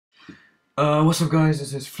What's up guys,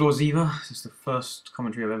 this is Florziva. This is the first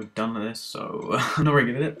commentary I've ever done of this, so I'm not very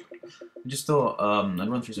good at it. I just thought I'd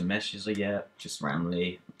run through some messages I get, just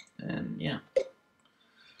randomly, and yeah.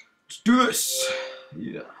 Let's do this!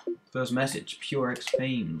 Yeah. First message, Pure X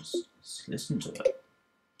Fames. Let's listen to it.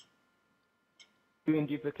 Doing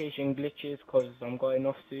duplication glitches because I'm going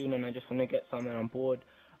off soon and I just want to get something on board.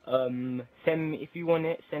 Send me, if you want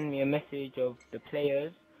it, send me a message of the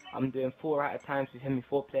players. I'm doing 4 at a time, so send me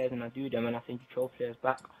 4 players and I do them and I send you 12 players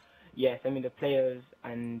back. Yeah, send me the players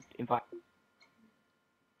and invite.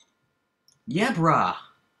 Yeah, brah.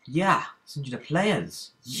 Yeah, send you the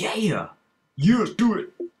players. Yeah. Yeah, do it.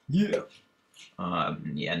 Yeah.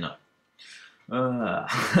 Yeah, no.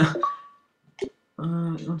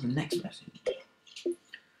 On to the next message.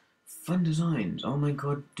 Fun designs. Oh my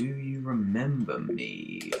god, do you remember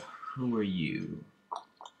me? Who are you?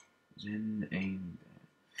 Zen Aim.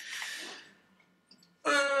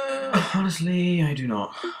 Honestly, I do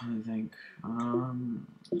not. I think.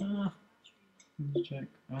 Let's check.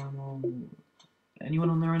 Anyone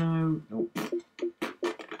on there I know? Nope.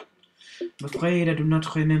 I'm afraid I do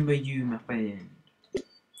not remember you, my friend.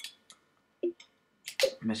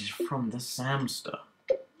 Message from the Samster.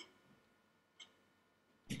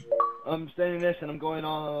 I'm staying in this and I'm going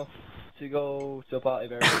off to go to a party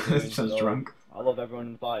very soon. Sounds drunk. I love everyone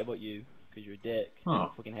in the party but you, because you're a dick. Oh. I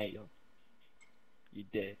fucking hate you. You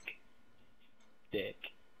dick.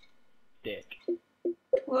 Dick. Dick.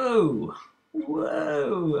 Whoa!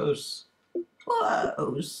 Whoa!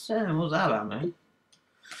 Whoa! Sam, what's that about, man?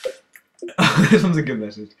 This one's a good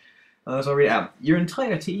message. So I'll read it out. Your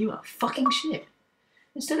entire team are fucking shit.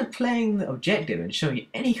 Instead of playing the objective and showing you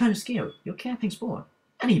any kind of skill, you're camping sport.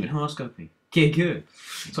 And even hard scoping. Okay, good.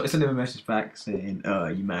 So I sent him a message back saying,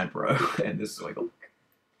 you mad bro? And this is what I got.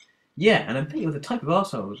 Yeah, and I bet you're the type of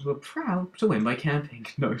assholes who are proud to win by camping,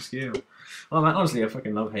 no skill. Well, man, honestly, I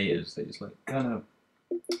fucking love haters. They just, like, kind of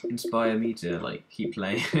inspire me to, like, keep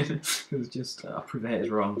playing. It's just, prove the haters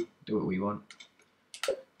wrong. Do what we want.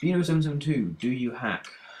 Bino772, do you hack?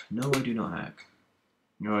 No, I do not hack.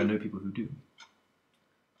 No, I know people who do.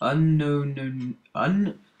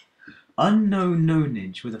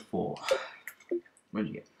 Unknownage with a 4. What'd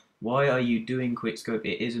you get? Why are you doing quickscope?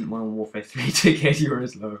 It isn't Modern Warfare 3 to get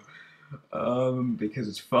yours low. Because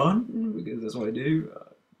it's fun. Because that's what I do.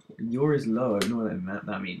 Yours low. I don't know what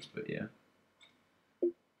that means, but yeah.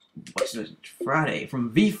 What's this? Friday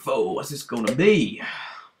from VFO. What's this gonna be?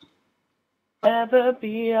 Ever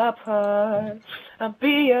be a part, I'll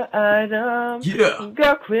be your item. Yeah.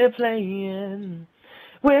 Girl, quit playing.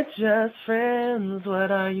 We're just friends,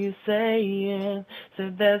 what are you saying?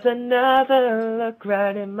 So there's another look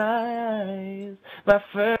right in my eyes. My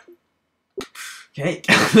first. Okay.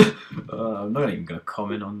 I'm not even gonna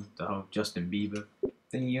comment on the whole Justin Bieber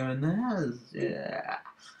thing you're in there. Yeah.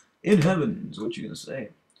 In heavens, what you gonna say?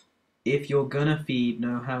 If you're gonna feed,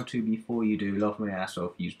 know how to before you do. Laugh my ass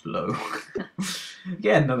off, use blow.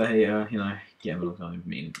 Get another hater, you know, get him a long time. I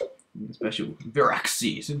mean, special.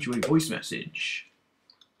 Viraxi sent you a voice message.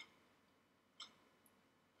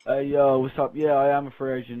 Hey yo, what's up? Yeah, I am a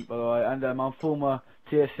free agent by the way, and I'm former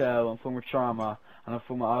TSL, I'm former Trauma, and I'm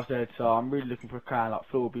former RZ, so I'm really looking for a crown. Like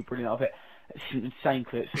Phil would be brilliant. I've hit insane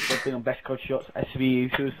clips. I've been on best code shots, SVU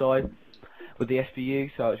suicide with the SVU,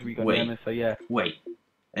 so it's really good. Wait. So yeah. Wait,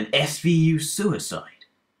 an SVU suicide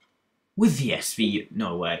with the SVU?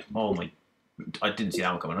 No way. Oh my! I didn't see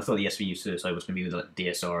that one coming. I thought the SVU suicide was gonna be with like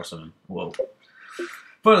DSR or something. Whoa.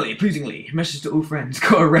 Finally, pleasingly, message to all friends,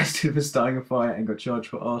 got arrested for starting a fire and got charged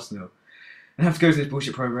for Arsenal. I have to go to this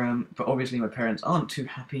bullshit program, but obviously my parents aren't too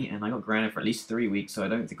happy and I got grounded for at least 3 weeks, so I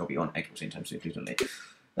don't think I'll be on Xbox anytime soon, please don't leave.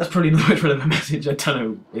 That's probably not much relevant message, I don't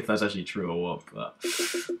know if that's actually true or what, but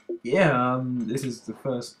yeah, this is the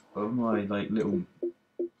first of my like little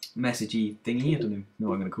messagey thingy, I don't know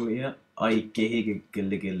what I'm going to call it yet.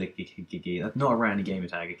 That's not a random gamer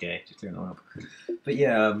tag, okay, just clearing that one up. But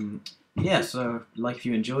yeah, yeah, so like if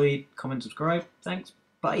you enjoyed, comment, subscribe, thanks,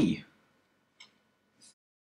 bye!